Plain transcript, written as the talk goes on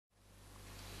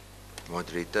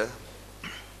Moderator,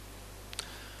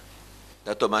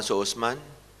 Dato' Mansur Osman,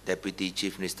 Deputy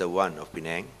Chief Minister 1 of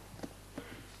Penang,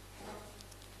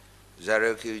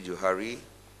 Zahra Q. Johari,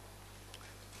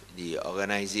 the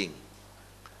organizing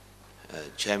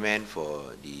chairman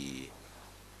for the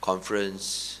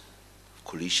Conference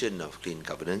Coalition of Clean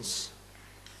Governance,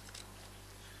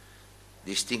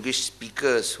 distinguished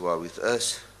speakers who are with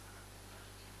us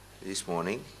this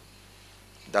morning,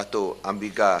 Dato'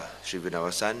 Ambiga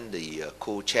Srivinawasan, the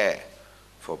co-chair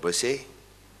for Bersih.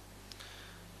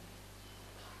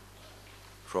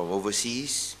 From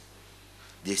overseas,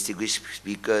 distinguished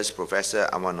speakers, Professor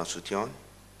Aman Nasution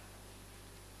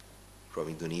from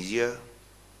Indonesia,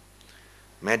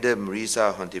 Madam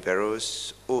Marisa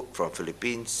Hontiveros from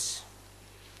Philippines,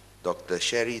 Dr.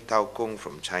 Sherry Tao Kong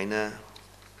from China,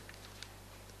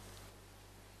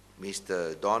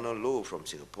 Mr. Donald Low from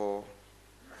Singapore,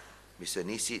 Mr.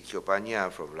 Nisit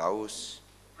Chopanya from Laos,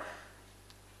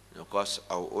 and of course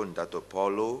our own Dato'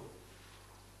 Paulo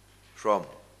from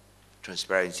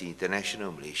Transparency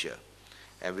International Malaysia.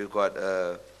 And we've got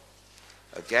a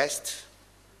guest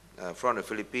from the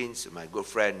Philippines, my good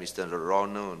friend Mr.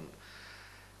 Ronald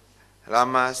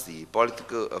Lamas, the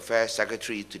Political Affairs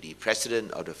Secretary to the President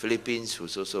of the Philippines,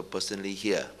 who's also personally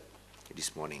here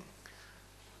this morning.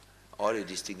 All the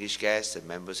distinguished guests and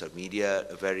members of media,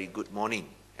 a very good morning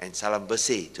and salam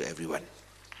bersih to everyone.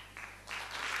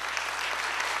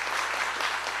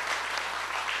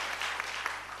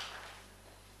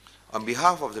 On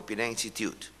behalf of the Penang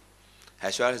Institute,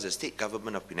 as well as the State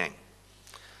Government of Penang,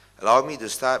 allow me to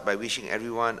start by wishing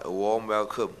everyone a warm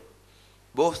welcome,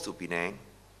 both to Penang,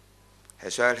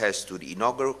 as well as to the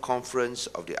inaugural conference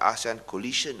of the ASEAN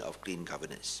Coalition of Clean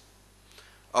Governance.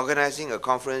 Organizing a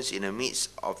conference in the midst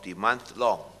of the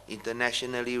month-long,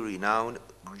 internationally renowned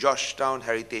Georgetown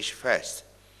Heritage Fest,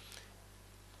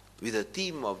 with the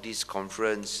theme of this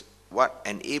conference, What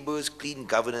Enables Clean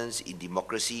Governance in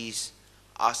Democracies,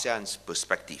 ASEAN's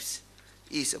Perspectives,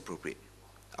 is appropriate.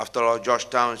 After all,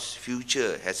 Georgetown's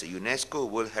future as a UNESCO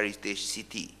World Heritage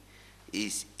City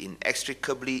is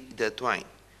inextricably intertwined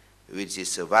with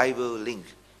its survival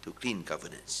linked to clean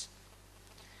governance.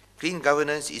 Clean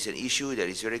governance is an issue that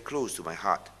is very close to my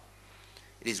heart.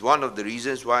 It is one of the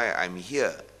reasons why I'm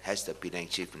here as the Penang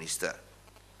Chief Minister,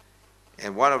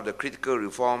 and one of the critical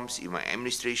reforms in my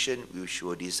administration which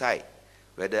will decide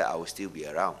whether I will still be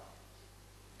around.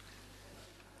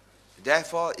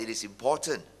 Therefore, it is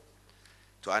important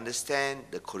to understand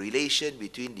the correlation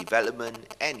between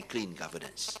development and clean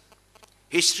governance.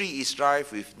 History is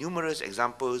rife with numerous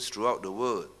examples throughout the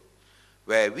world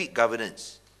where weak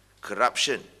governance,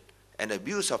 corruption, and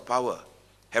abuse of power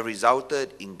have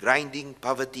resulted in grinding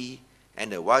poverty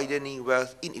and a widening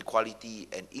wealth inequality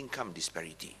and income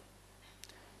disparity.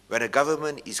 When a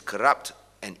government is corrupt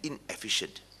and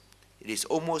inefficient, it is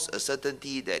almost a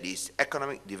certainty that its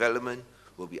economic development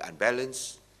will be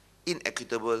unbalanced,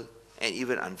 inequitable, and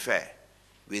even unfair,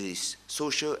 with its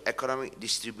socio-economic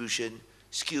distribution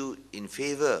skewed in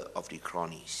favor of the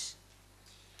cronies.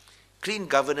 Clean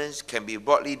governance can be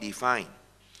broadly defined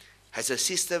as a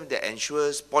system that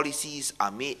ensures policies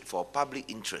are made for public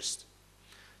interest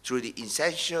through the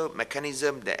essential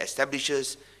mechanism that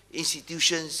establishes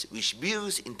institutions which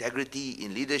builds integrity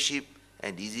in leadership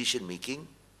and decision-making,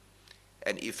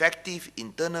 and effective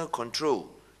internal control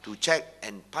to check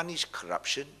and punish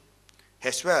corruption,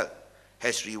 as well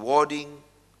as rewarding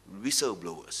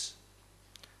whistleblowers.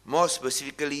 More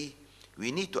specifically,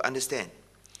 we need to understand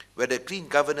whether clean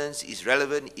governance is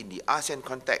relevant in the ASEAN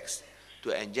context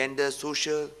to engender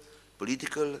social,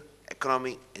 political,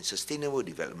 economic, and sustainable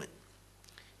development.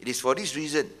 It is for this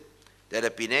reason that the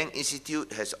Penang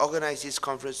Institute has organized this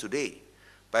conference today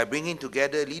by bringing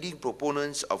together leading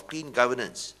proponents of clean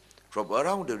governance from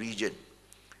around the region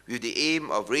with the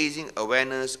aim of raising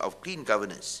awareness of clean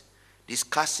governance,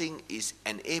 discussing its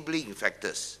enabling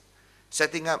factors,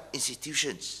 setting up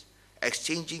institutions,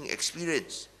 exchanging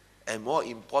experience, and more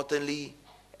importantly,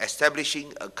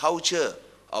 establishing a culture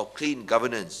of clean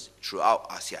governance throughout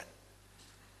ASEAN.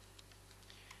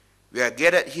 We are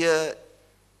gathered here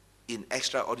in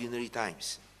extraordinary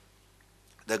times.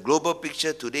 The global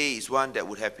picture today is one that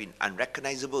would have been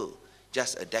unrecognizable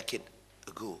just a decade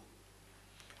ago.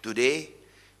 Today,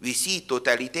 we see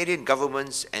totalitarian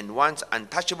governments and once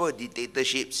untouchable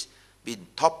dictatorships being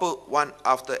toppled one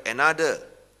after another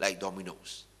like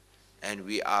dominoes. And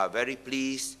we are very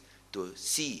pleased to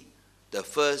see the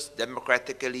first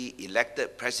democratically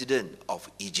elected president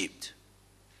of Egypt.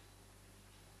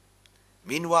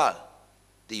 Meanwhile,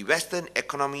 the Western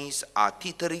economies are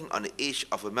teetering on the edge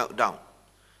of a meltdown,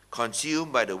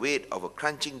 consumed by the weight of a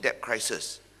crunching debt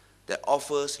crisis that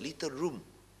offers little room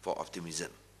for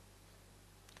optimism.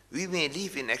 We may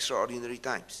live in extraordinary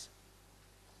times.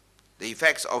 The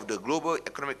effects of the global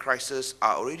economic crisis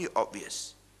are already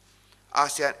obvious.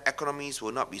 ASEAN economies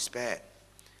will not be spared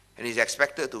and is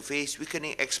expected to face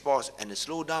weakening exports and a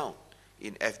slowdown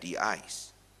in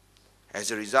FDIs.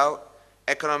 As a result,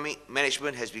 economic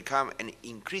management has become an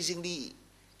increasingly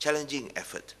challenging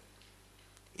effort.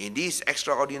 In these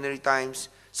extraordinary times,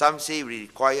 some say we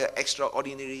require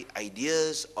extraordinary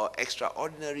ideas or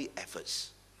extraordinary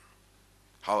efforts.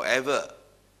 However,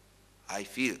 I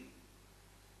feel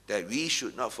that we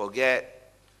should not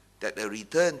forget that the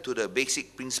return to the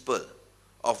basic principle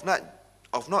of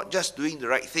not just doing the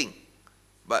right thing,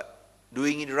 but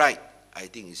doing it right, I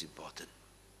think is important.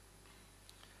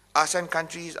 ASEAN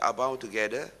countries are bound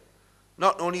together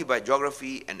not only by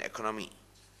geography and economy,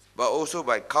 but also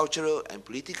by cultural and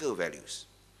political values.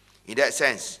 In that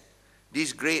sense,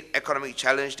 this great economic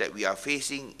challenge that we are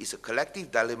facing is a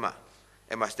collective dilemma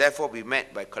and must therefore be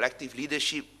met by collective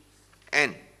leadership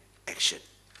and action.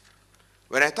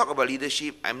 When I talk about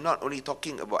leadership, I'm not only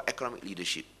talking about economic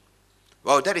leadership.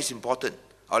 While that is important,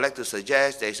 I would like to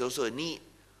suggest there is also a need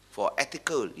for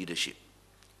ethical leadership.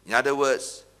 In other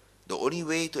words, the only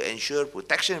way to ensure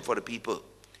protection for the people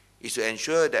is to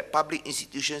ensure that public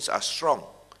institutions are strong,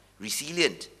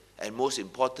 resilient, and most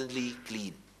importantly,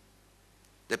 clean.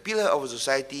 The pillar of a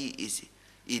society is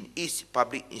in its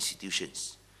public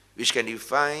institutions, which can be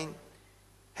defined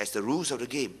as the rules of the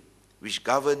game, which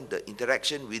govern the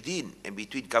interaction within and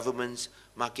between governments,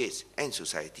 markets, and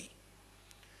society.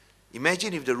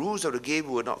 Imagine if the rules of the game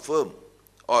were not firm,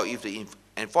 or if the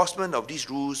enforcement of these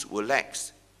rules were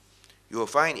lax. You will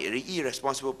find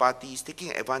irresponsible parties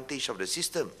taking advantage of the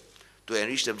system to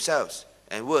enrich themselves,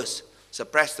 and worse,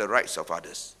 suppress the rights of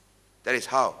others. That is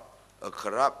how a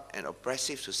corrupt and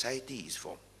oppressive society is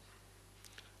formed.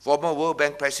 Former World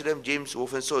Bank President James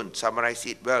Wolfensohn summarized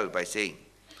it well by saying,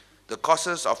 "The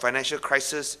causes of financial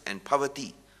crisis and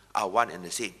poverty are one and the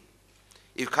same.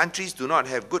 If countries do not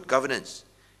have good governance,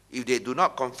 if they do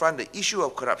not confront the issue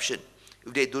of corruption,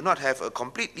 if they do not have a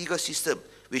complete legal system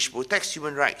which protects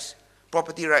human rights,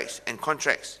 property rights, and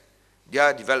contracts,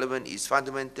 their development is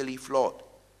fundamentally flawed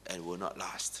and will not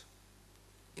last."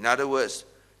 In other words,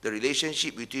 the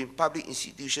relationship between public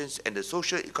institutions and the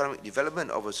social economic development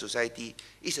of a society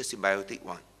is a symbiotic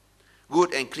one.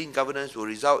 Good and clean governance will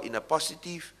result in a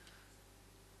positive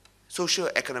social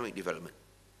economic development.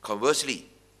 Conversely,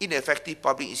 ineffective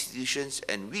public institutions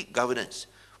and weak governance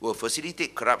will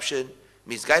facilitate corruption,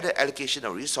 misguided allocation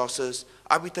of resources,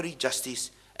 arbitrary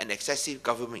justice, and excessive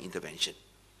government intervention.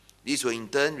 This will in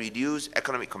turn reduce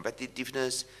economic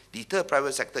competitiveness, deter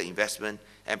private sector investment,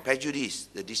 and prejudice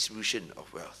the distribution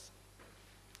of wealth.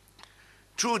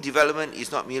 True development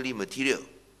is not merely material,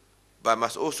 but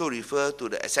must also refer to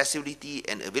the accessibility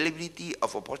and availability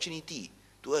of opportunity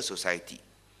to a society.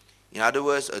 In other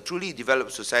words, a truly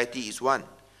developed society is one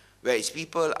where its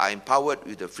people are empowered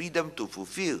with the freedom to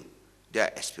fulfill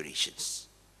their aspirations.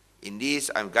 In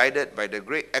this, I'm guided by the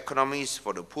great economists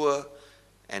for the poor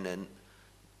and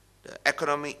the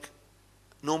economic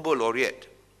Nobel laureate,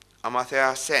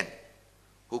 Amartya Sen,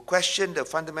 who questioned the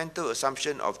fundamental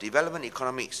assumption of development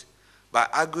economics by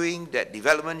arguing that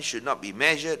development should not be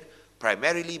measured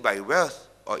primarily by wealth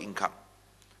or income.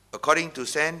 According to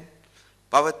Sen,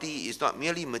 poverty is not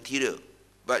merely material,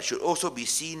 but should also be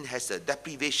seen as the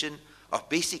deprivation of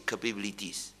basic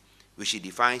capabilities, which he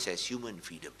defines as human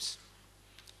freedoms.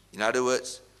 In other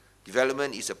words,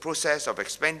 development is a process of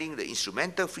expanding the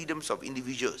instrumental freedoms of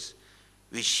individuals,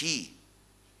 which he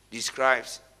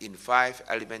describes in 5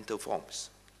 elemental forms.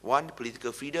 1,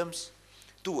 political freedoms.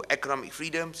 2, economic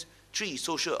freedoms. 3,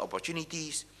 social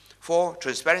opportunities. 4,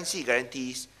 transparency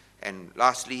guarantees. And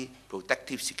lastly,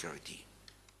 protective security.